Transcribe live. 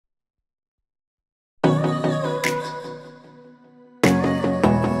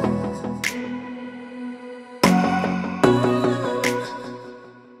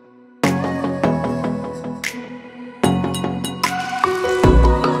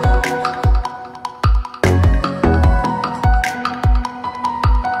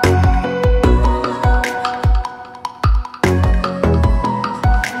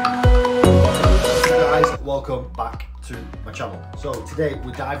So today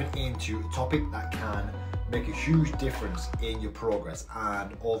we're diving into a topic that can make a huge difference in your progress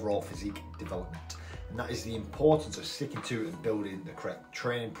and overall physique development. And that is the importance of sticking to and building the correct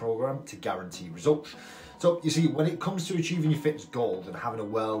training program to guarantee results. So you see, when it comes to achieving your fitness goals, and having a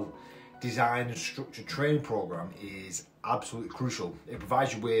well-designed and structured training program is absolutely crucial. It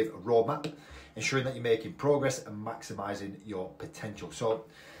provides you with a roadmap, ensuring that you're making progress and maximizing your potential. So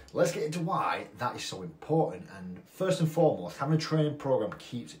let's get into why that is so important. And first and foremost, having a training program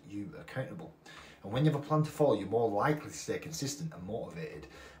keeps you accountable. And when you have a plan to follow, you're more likely to stay consistent and motivated.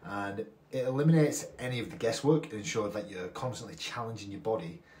 And it eliminates any of the guesswork and ensures that you're constantly challenging your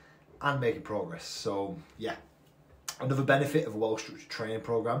body and making progress. So yeah, another benefit of a well-structured training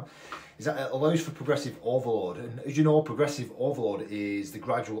program is that it allows for progressive overload. And as you know, progressive overload is the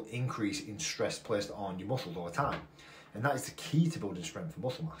gradual increase in stress placed on your muscles over time. And that is the key to building strength and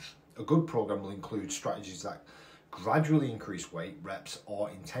muscle mass. A good program will include strategies that gradually increase weight, reps, or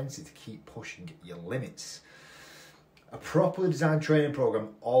intensity to keep pushing your limits. A properly designed training program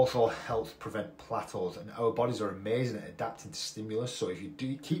also helps prevent plateaus, and our bodies are amazing at adapting to stimulus. So if you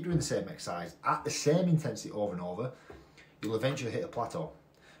keep doing the same exercise at the same intensity over and over, you'll eventually hit a plateau.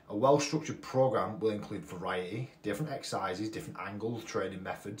 A well-structured program will include variety, different exercises, different angles, training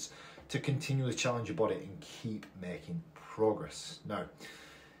methods to continually challenge your body and keep making progress. Now,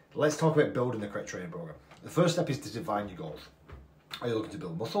 let's talk about building the correct training program. The first step is to define your goals. Are you looking to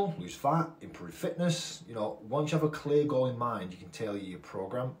build muscle, lose fat, improve fitness? You know, once you have a clear goal in mind, you can tailor your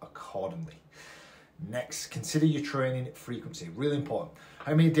program accordingly. Next, consider your training frequency. Really important.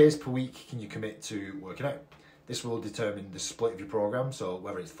 How many days per week can you commit to working out? This will determine the split of your program, so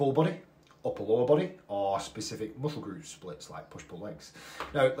whether it's full body, upper lower body, or specific muscle group splits like push-pull legs.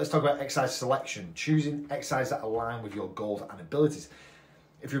 Now, let's talk about exercise selection. Choosing exercises that align with your goals and abilities.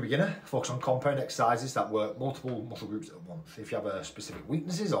 If you're a beginner, focus on compound exercises that work multiple muscle groups at once. If you have specific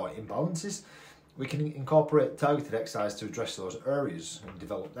weaknesses or imbalances, we can incorporate targeted exercise to address those areas and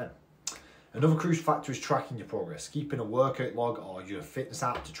develop them. Another crucial factor is tracking your progress. Keeping a workout log or your fitness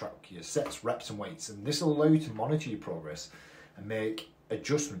app to track your sets, reps and weights. And this will allow you to monitor your progress and make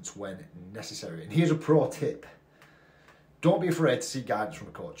adjustments when necessary. And here's a pro tip. Don't be afraid to seek guidance from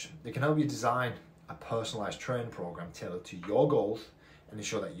a coach. They can help you design a personalized training program tailored to your goals and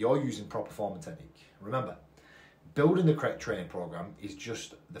ensure that you're using proper form and technique. Remember, building the correct training program is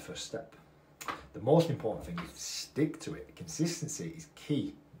just the first step. The most important thing is to stick to it. Consistency is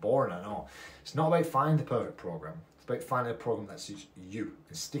key. Boring, I know. It's not about finding the perfect program. It's about finding a program that suits you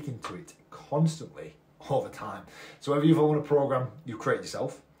and sticking to it constantly over time. So whether you own a program you create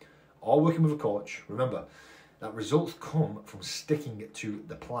yourself or working with a coach, remember that results come from sticking to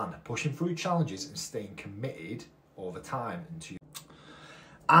the plan, pushing through challenges and staying committed over time.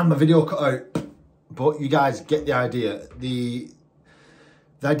 And my video cut out, but you guys get the idea. The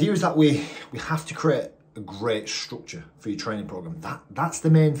idea is that we have to create a great structure for your training program. That's the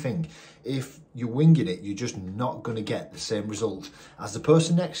main thing. If you're winging it, you're just not going to get the same results as the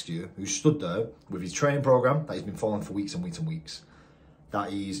person next to you who stood there with his training program that he's been following for weeks and weeks and weeks. That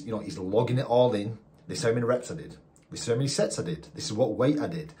he's logging it all in. This is how many reps I did. This is how many sets I did. This is what weight I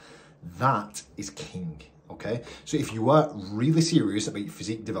did. That is king. Okay, so if you are really serious about your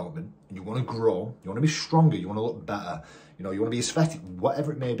physique development and you want to grow, you want to be stronger, you want to look better, you want to be aesthetic,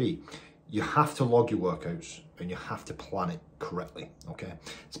 whatever it may be, you have to log your workouts and you have to plan it correctly. Okay,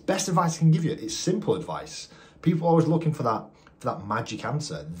 it's best advice I can give you. It's simple advice. People are always looking for that magic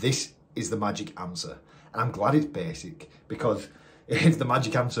answer. This is the magic answer, and I'm glad it's basic, because if the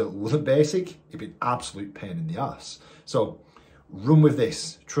magic answer wasn't basic, it'd be an absolute pain in the ass. So run with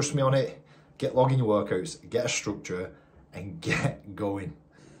this. Trust me on it. Get logging your workouts, get a structure, and get going.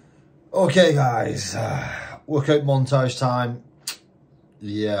 Okay, guys, workout montage time.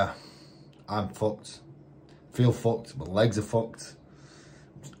 Yeah, I'm fucked. Feel fucked. My legs are fucked.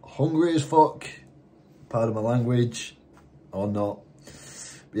 Hungry as fuck. Pardon my language, or not.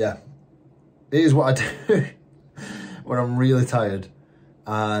 But yeah, here's what I do when I'm really tired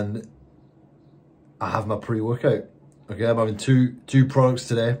and I have my pre-workout. Okay, I'm having two products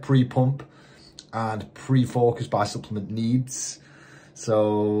today: pre-pump and pre-focus by Supplement Needs.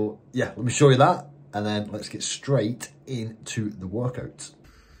 So yeah, let me show you that, and then let's get straight into the workout.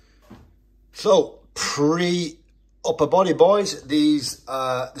 So pre-upper body, boys, these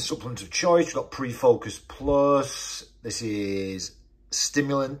are the supplements of choice. We've got pre-focus plus. This is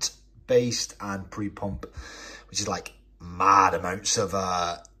stimulant based, and pre-pump, which is like mad amounts of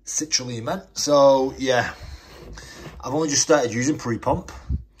citrulline. So yeah, I've only just started using pre-pump.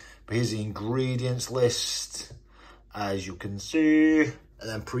 Here's the ingredients list, as you can see, and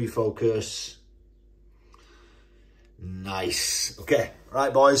then pre-focus. Nice. Okay,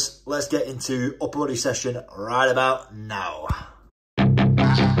 right boys, let's get into upper body session right about now.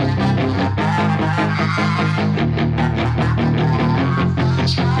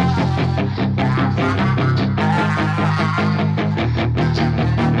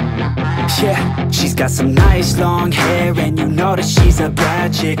 Yeah, she's got some nice long hair, and you know that she's a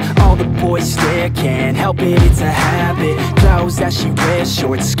bad chick. All the boys stare, can't help it, it's a habit. Clothes that she wears,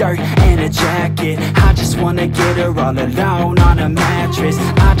 short skirt and a jacket. I just wanna get her all alone on a mattress.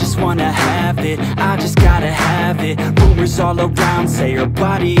 I just wanna have it, I just gotta have it. Rumors all around say her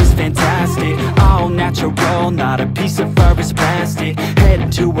body is fantastic. All natural, not a piece of fur is plastic.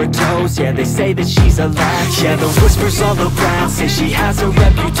 Head to her toes, yeah, they say that she's a latch. Yeah, the whispers all around say she has a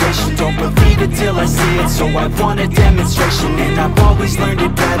reputation. Don't believe it till I see it, so I want a demonstration. And I've always learned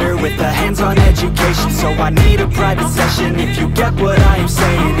it better with a hands-on education. So I need a private session if you get what I am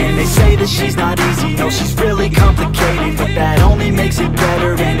saying. And they say that she's not easy, no, she's really complicated. But that only makes it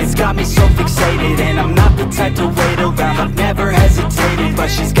better, and it's got me so fixated. And I'm not the type to wait around, I've never hesitated. But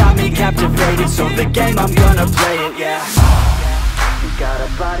she's got me captivated, so the game, I'm gonna play it, yeah. She's got a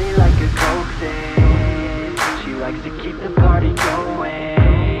body like a coke thing. She likes to keep the party going.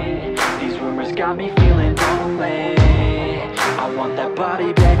 Got me feeling lonely. I want that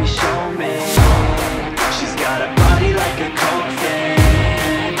body, baby, show me. She's got a body like a coke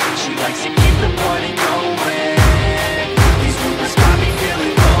fan. She likes to keep the party going. These rumors got me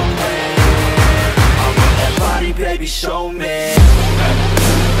feeling lonely. I want that body, baby, show me.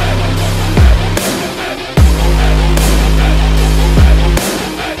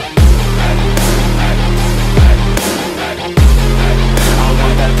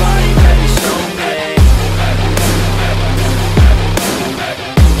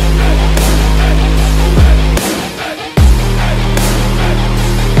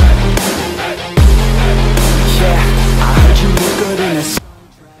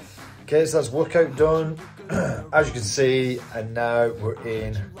 Okay, so that's workout done, as you can see, and now we're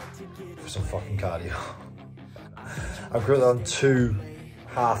in for some fucking cardio. I'm currently on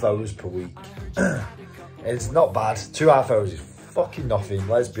 2.5 hours per week. It's not bad, 2.5 hours is fucking nothing,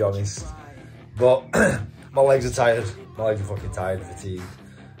 let's be honest. But my legs are tired, my legs are fucking tired, fatigued.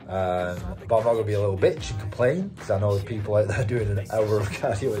 But I'm not gonna be a little bitch and complain, because I know there's people out there doing an hour of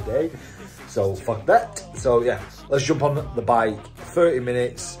cardio a day. So fuck that. So yeah, let's jump on the bike, 30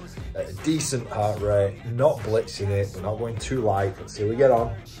 minutes, at a decent heart rate, not blitzing it, we're not going too light. Let's see how we get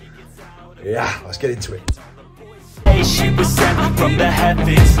on. Yeah, let's get into it. She was sent from the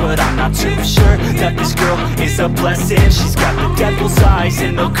heavens, but I'm not too sure that this girl is a blessing. She's got the devil's eyes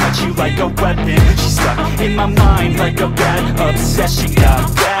and they'll cut you like a weapon. She's stuck in my mind like a bad obsession.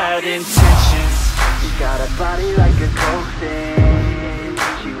 Got bad intentions. She's got a body like a coke thing.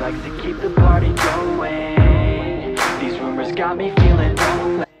 She likes to keep the party going. These rumors got me feeling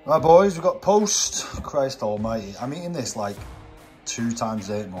lonely. Right boys, we've got post. Christ almighty, I'm eating this like 2 times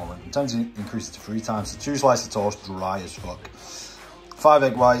a day at the moment. I'm tempted to increase it to 3 times. So 2 slices of toast, dry as fuck. 5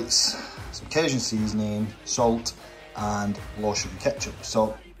 egg whites, some Cajun seasoning, salt, and low sugar ketchup.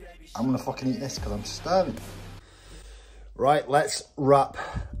 So I'm gonna fucking eat this because I'm starving. Right, let's wrap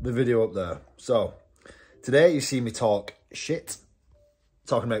the video up there. So today you see me talk shit,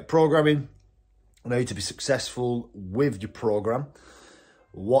 talking about programming, on how to be successful with your program,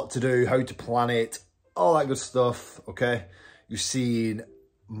 what to do, how to plan it, all that good stuff, okay? You've seen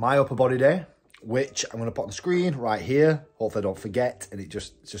my upper body day, which I'm gonna put on the screen right here. Hopefully I don't forget, and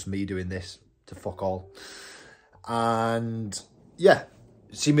it's just me doing this to fuck all. And yeah,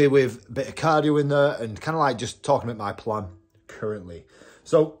 see me with a bit of cardio in there and kind of like just talking about my plan currently.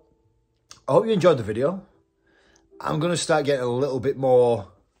 So I hope you enjoyed the video. I'm gonna start getting a little bit more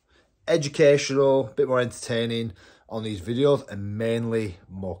educational, a bit more entertaining on these videos, and mainly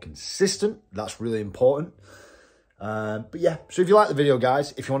more consistent. That's really important. But yeah, so if you like the video,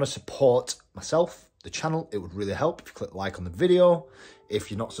 guys, if you want to support myself, the channel, it would really help if you click like on the video. If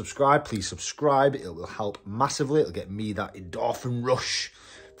you're not subscribed, please subscribe. It will help massively. It'll get me that endorphin rush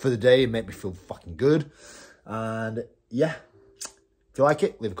for the day and make me feel fucking good. And yeah, if you like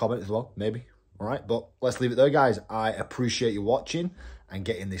it, leave a comment as well, maybe. All right, but let's leave it there, guys. I appreciate you watching and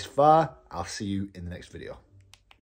getting this far. I'll see you in the next video.